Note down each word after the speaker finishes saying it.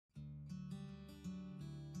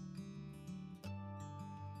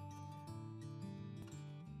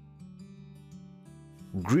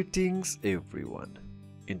Greetings everyone.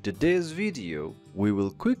 In today's video, we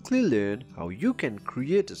will quickly learn how you can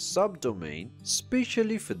create a subdomain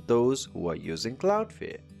especially for those who are using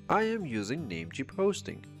Cloudflare. I am using Namecheap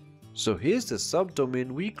hosting. So here's the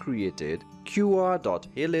subdomain we created,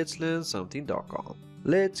 qr.heyletslearnsomething.com.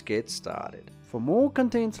 Let's get started. For more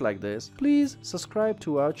contents like this, please subscribe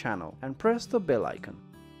to our channel and press the bell icon.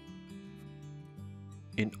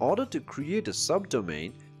 In order to create a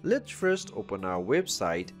subdomain, let's first open our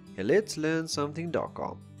website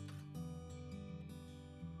heyletslearnsomething.com.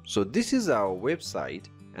 So this is our website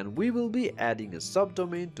and we will be adding a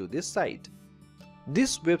subdomain to this site.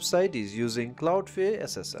 This website is using Cloudflare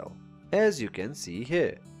SSL, as you can see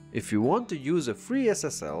here. If you want to use a free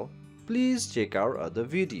SSL, please check our other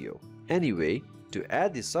video. Anyway, to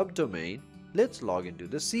add the subdomain, let's log into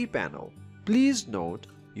the cPanel. Please note,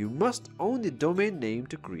 you must own the domain name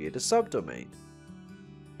to create a subdomain.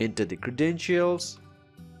 Enter the credentials.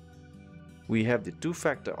 We have the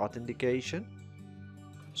two-factor authentication.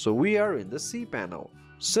 So we are in the cPanel.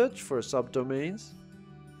 Search for subdomains.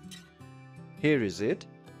 Here is it.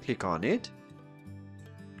 Click on it.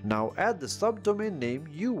 Now add the subdomain name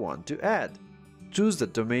you want to add. Choose the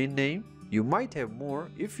domain name. You might have more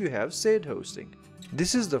if you have shared hosting.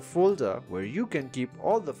 This is the folder where you can keep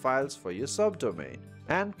all the files for your subdomain,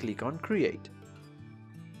 and click on Create.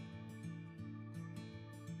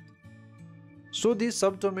 So the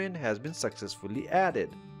subdomain has been successfully added.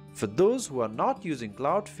 For those who are not using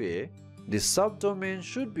Cloudflare, this subdomain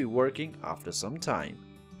should be working after some time.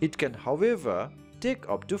 It can, however, take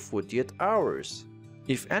up to 48 hours.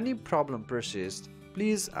 If any problem persists,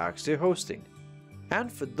 please ask your hosting. And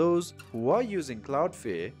for those who are using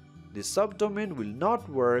Cloudflare, the subdomain will not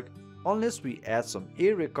work unless we add some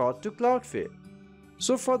A record to Cloudflare.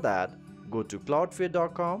 So for that, go to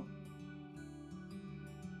cloudflare.com.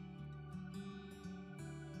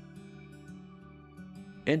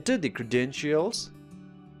 Enter the credentials.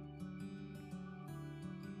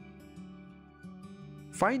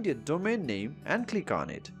 Find your domain name and click on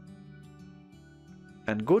it.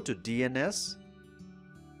 And go to DNS.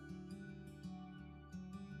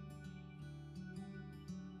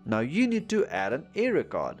 Now you need to add an A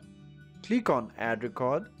record. Click on Add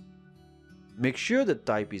Record. Make sure the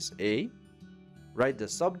type is A. Write the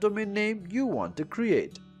subdomain name you want to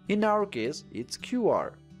create. In our case, it's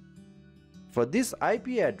QR. For this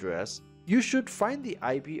IP address, you should find the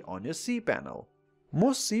IP on your cPanel.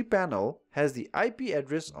 Most cPanel has the IP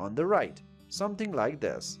address on the right, something like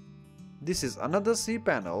this. This is another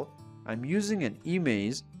cPanel. I'm using an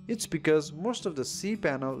image. It's because most of the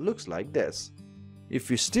cPanel looks like this.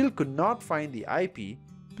 If you still could not find the IP,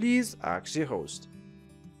 please ask your host.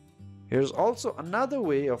 Here's also another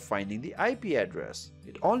way of finding the IP address.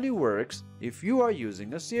 It only works if you are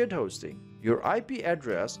using a shared hosting. Your IP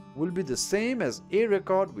address will be the same as A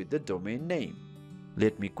record with the domain name.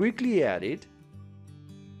 Let me quickly add it.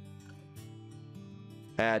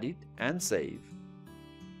 Add it and save.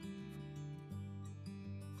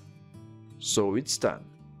 So it's done.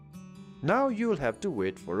 Now you'll have to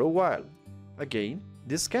wait for a while. Again,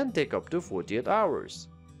 this can take up to 48 hours.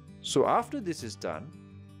 So after this is done,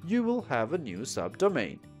 you will have a new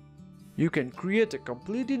subdomain. You can create a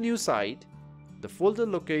completely new site. The folder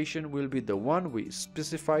location will be the one we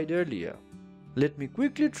specified earlier. Let me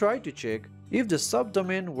quickly try to check if the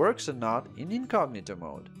subdomain works or not in incognito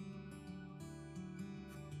mode.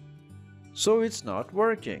 So it's not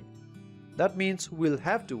working. That means we'll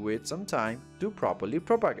have to wait some time to properly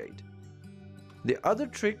propagate. The other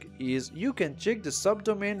trick is you can check the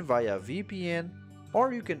subdomain via VPN,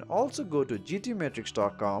 or you can also go to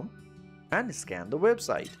gtmetrix.com and scan the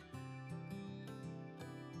website.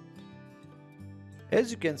 As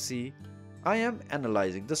you can see, I am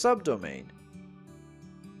analyzing the subdomain.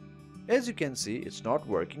 As you can see, it's not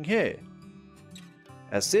working here.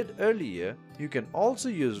 As said earlier, you can also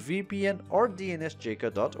use VPN or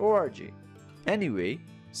dnschecker.org. Anyway,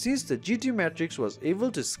 since the GTmetrix was able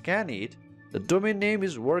to scan it, the domain name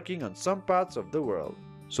is working on some parts of the world.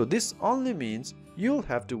 So this only means you'll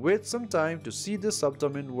have to wait some time to see the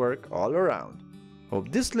subdomain work all around.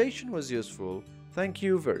 Hope this lesson was useful. Thank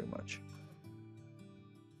you very much.